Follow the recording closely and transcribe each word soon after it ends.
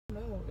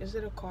Is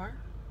it a car?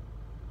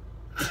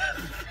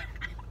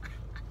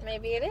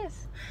 Maybe it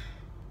is.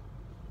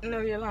 No,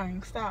 you're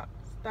lying. Stop.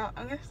 Stop.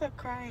 I'm gonna start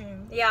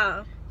crying.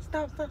 Yeah.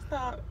 Stop.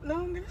 No,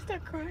 I'm gonna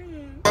start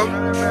crying.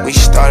 We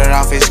started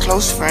off as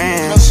close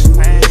friends.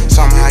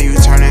 Somehow you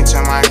turned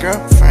into my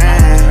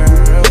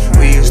girlfriend.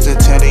 We used to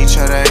tell each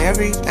other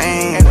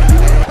everything.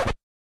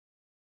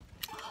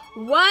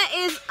 What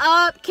is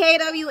up,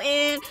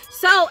 KWN?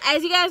 So,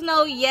 as you guys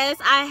know, yes,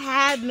 I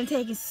have been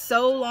taking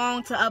so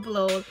long to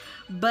upload,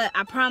 but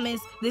I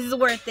promise this is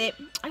worth it.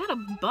 I got a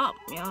bump,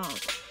 y'all.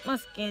 My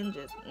skin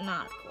just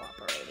not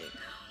cooperating.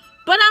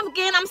 But I'm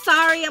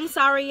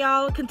sorry,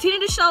 y'all.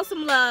 Continue to show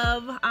some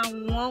love. I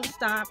won't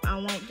stop. I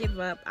won't give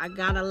up. I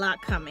got a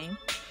lot coming.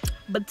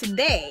 But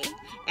today,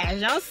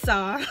 as y'all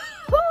saw,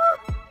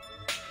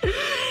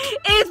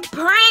 it's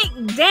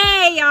prank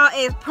day, y'all.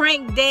 It's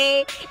prank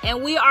day,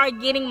 and we are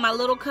getting my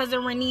little cousin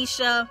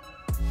Renisha.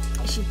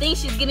 She thinks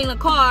she's getting a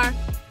car.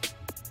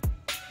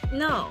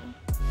 No,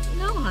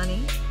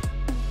 honey,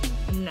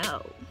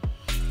 no.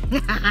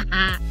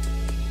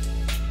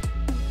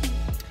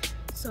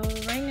 So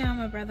right now,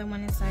 my brother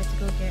went inside to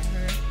go get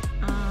her.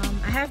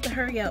 I have to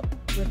hurry up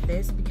with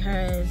this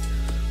because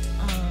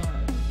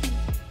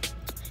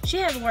she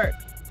has work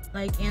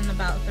like in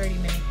about 30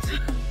 minutes.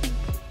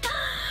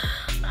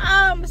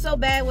 I'm so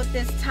bad with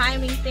this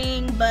timing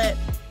thing, but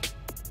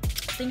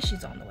I think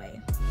she's on the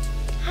way.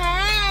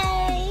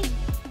 Hey!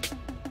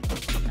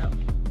 Oh.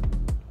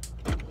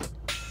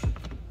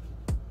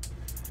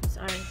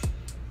 Sorry.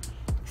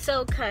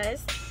 So,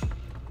 cuz,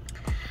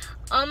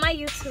 on my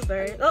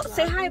YouTuber, oh,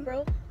 say hi,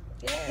 bro.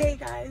 Yeah. Hey,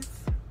 guys.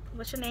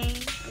 What's your name?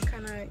 I'm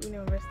kind of,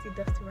 rusty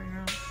dusty right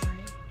now.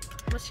 Sorry.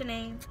 What's your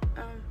name?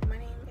 My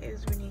name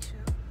is Renisha.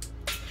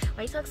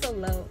 Why you talk so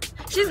low?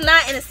 She's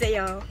not innocent,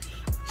 y'all.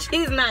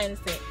 She's not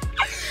innocent.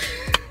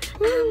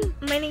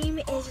 My name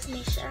is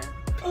Nisha.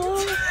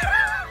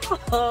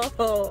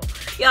 Oh.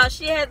 Y'all,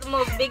 she had the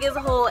most biggest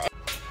hole.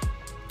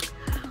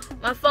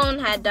 My phone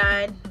had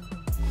died.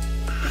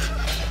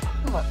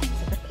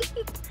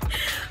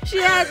 She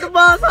had the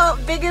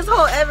biggest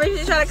hole ever.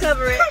 She's trying to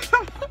cover it.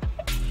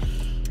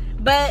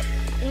 But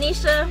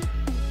Nisha,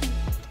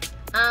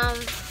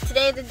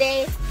 today's the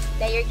day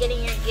that you're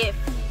getting your gift.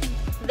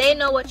 They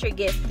know what your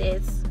gift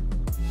is,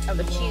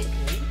 but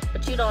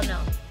you don't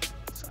know.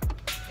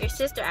 Your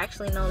sister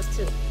actually knows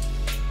too.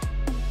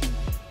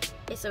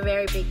 It's a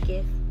very big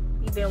gift.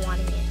 You've been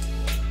wanting it.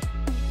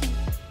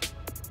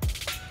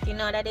 Do you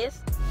know what that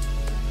is?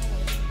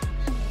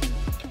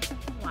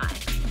 Why?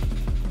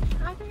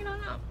 How come you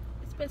don't know?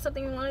 It's been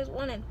something you always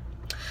wanted.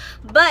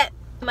 But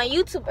my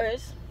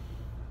YouTubers,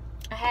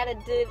 I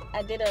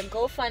did a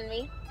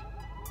GoFundMe,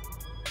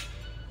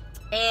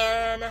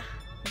 and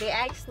they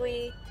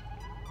actually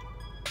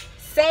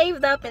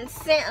saved up and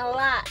sent a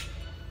lot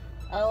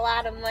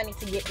of money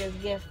to get this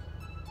gift.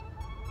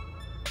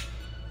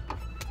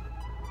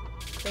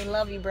 They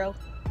love you, bro.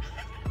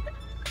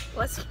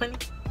 What's funny?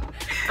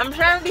 I'm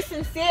trying to be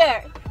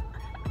sincere.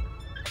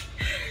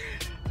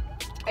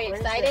 Are you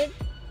excited?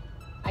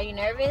 Are you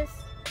nervous?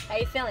 How are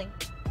you feeling?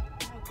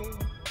 Okay.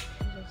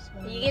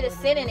 You get to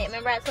sit in it.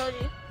 Remember I told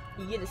you?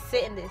 You get to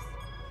sit in this.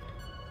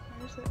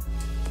 Where's it?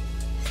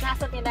 It's not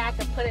something that I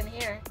can put in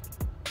here.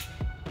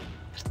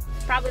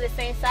 It's probably the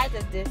same size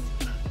as this.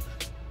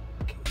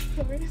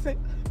 So where is it?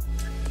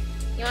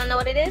 You wanna know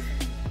what it is?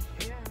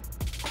 Yeah.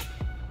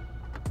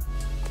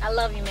 I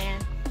love you,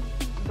 man.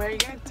 But are you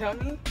gonna tell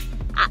me?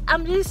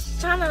 I'm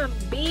just trying to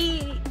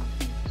be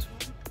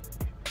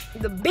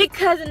the big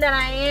cousin that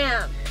I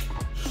am.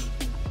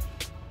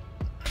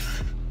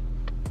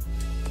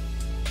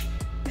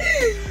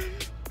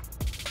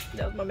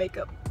 That was my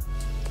makeup.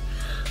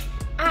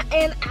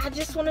 And I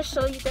just want to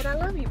show you that I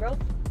love you, bro.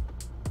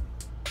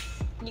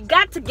 You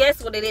got to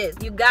guess what it is.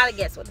 You gotta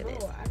guess what it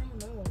is. I don't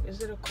know.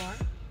 Is it a car?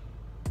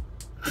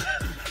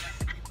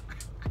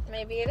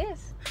 Maybe it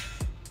is.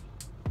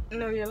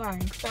 No, you're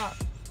lying. Stop.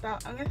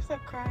 I'm gonna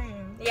start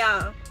crying.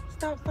 Yeah.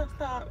 Stop.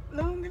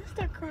 No, I'm gonna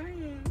start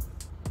crying.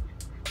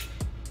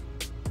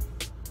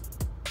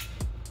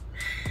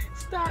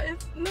 Stop.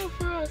 No,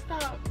 for real,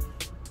 stop.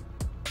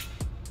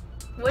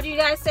 What did you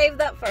guys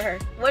saved up for her?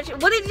 What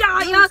did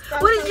y'all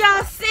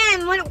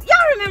send?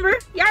 Y'all remember?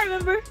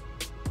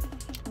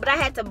 But I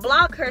had to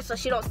block her so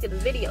she don't see the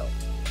video.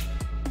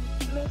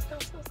 No,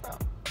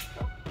 stop.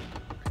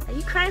 Are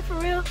you crying for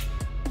real?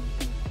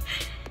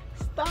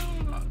 Stop.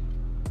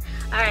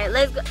 Alright,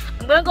 let's go.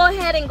 I'm gonna go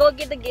ahead and go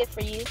get the gift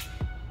for you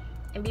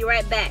and be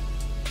right back.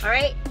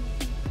 Alright?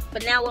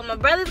 But now what my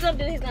brother's gonna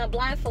do, he's gonna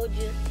blindfold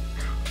you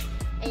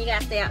and you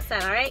gotta stay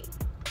outside, alright?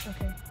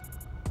 Okay.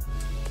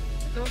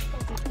 No,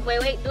 stop.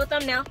 Wait, do a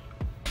thumbnail.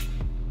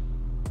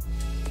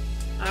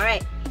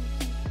 Alright.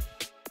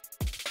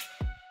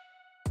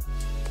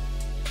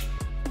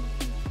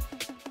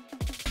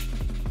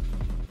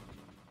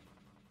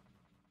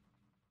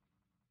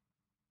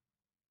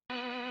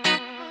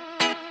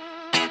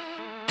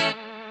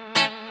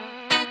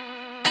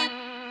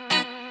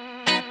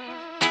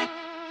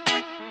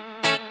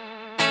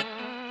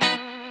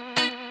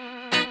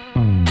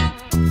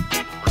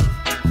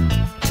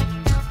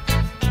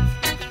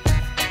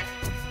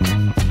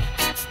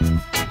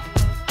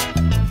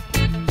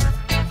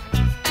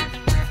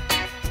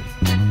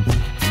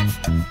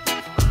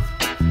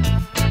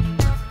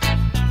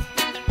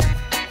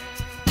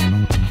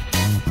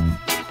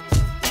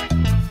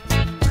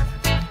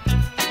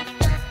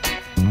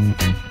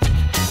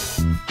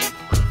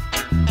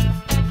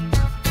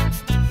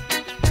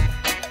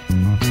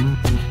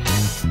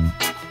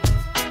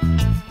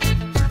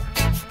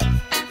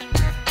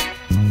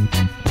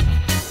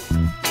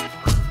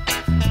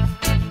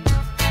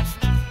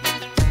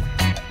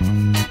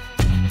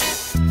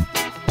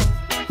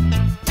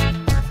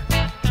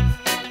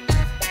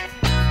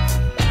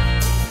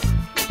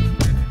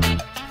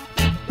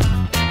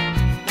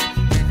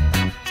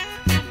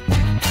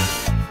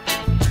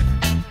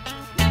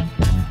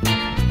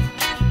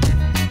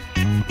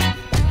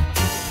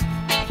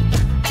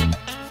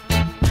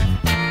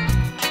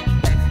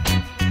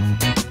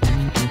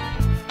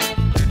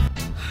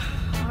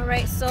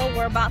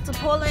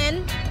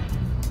 pulling.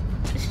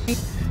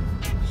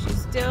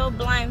 She's still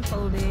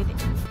blindfolded.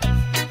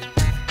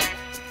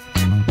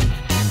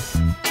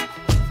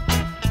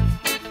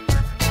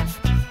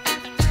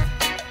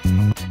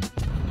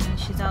 And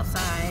she's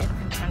outside.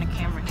 I'm trying to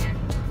camera here.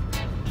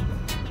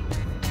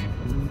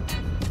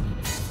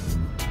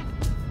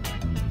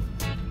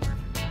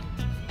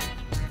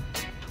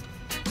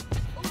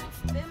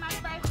 This is my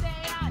first day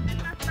out. This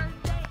is my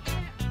first day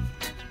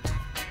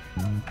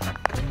in.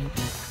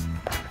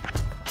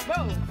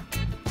 Bro.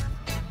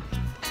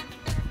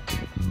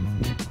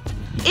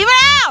 Even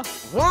out!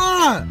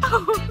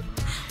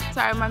 What?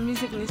 Sorry, my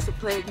music needs to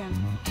play again.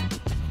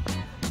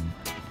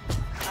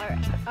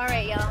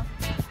 Alright, y'all.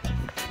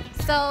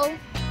 So,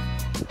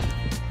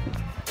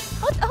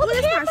 hold What the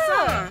is my camera.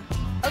 song?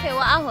 Okay,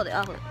 well, I'll hold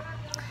it.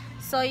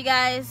 So, you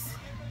guys,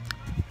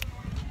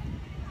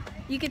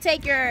 you can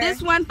take your...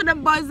 This one for the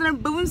boys and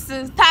the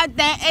boomsters. Top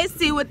that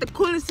AC with the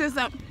cooling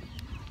system.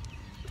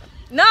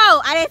 No,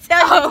 I didn't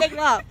tell you to take it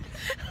off.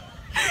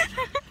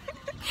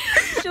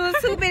 She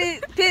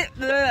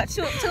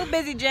was too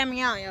busy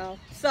jamming out, y'all.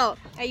 So,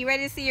 are you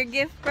ready to see your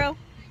gift, bro?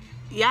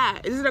 Yeah,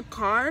 is it a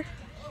car?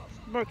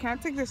 Bro, can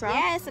I take this off?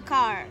 Yeah, it's a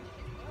car.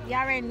 Y'all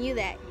already knew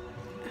that.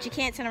 But you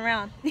can't turn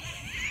around.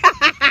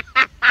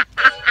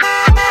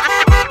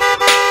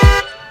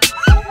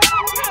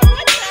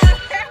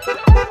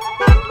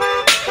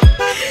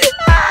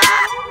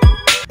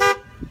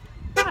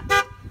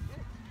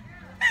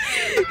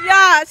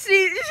 Yeah,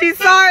 she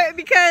saw it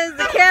because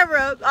the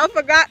camera, I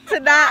forgot to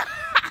not.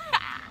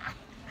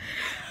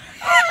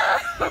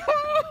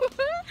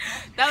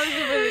 That was a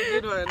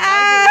really good one.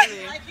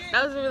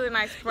 That was a really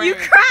nice prank. You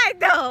cried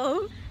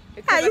though.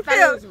 How you I thought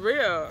feel? it was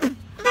real.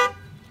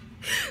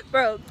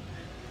 Bro,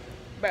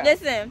 Bro,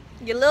 listen,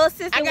 your little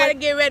sister I gotta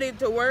get ready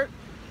to work.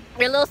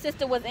 your little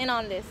sister was in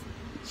on this.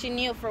 She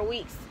knew for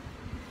weeks.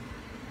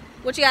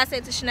 What you gotta say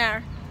to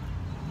Shania?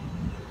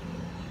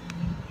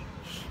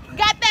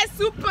 Got that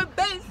super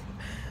bass.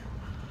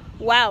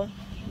 Wow.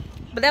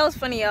 But that was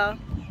funny, y'all.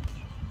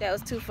 That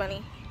was too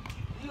funny.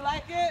 You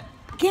like it?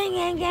 Gang,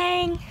 gang,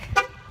 gang.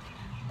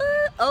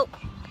 Oh.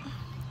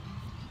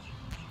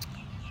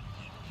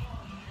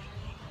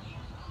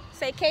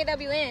 Say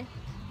KWN.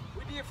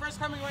 We need your first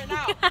coming right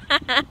now. First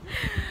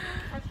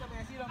coming,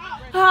 I see it on my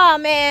Oh,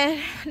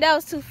 man. That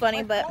was too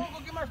funny, but phone, go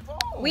get my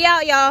phone. we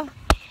out, y'all.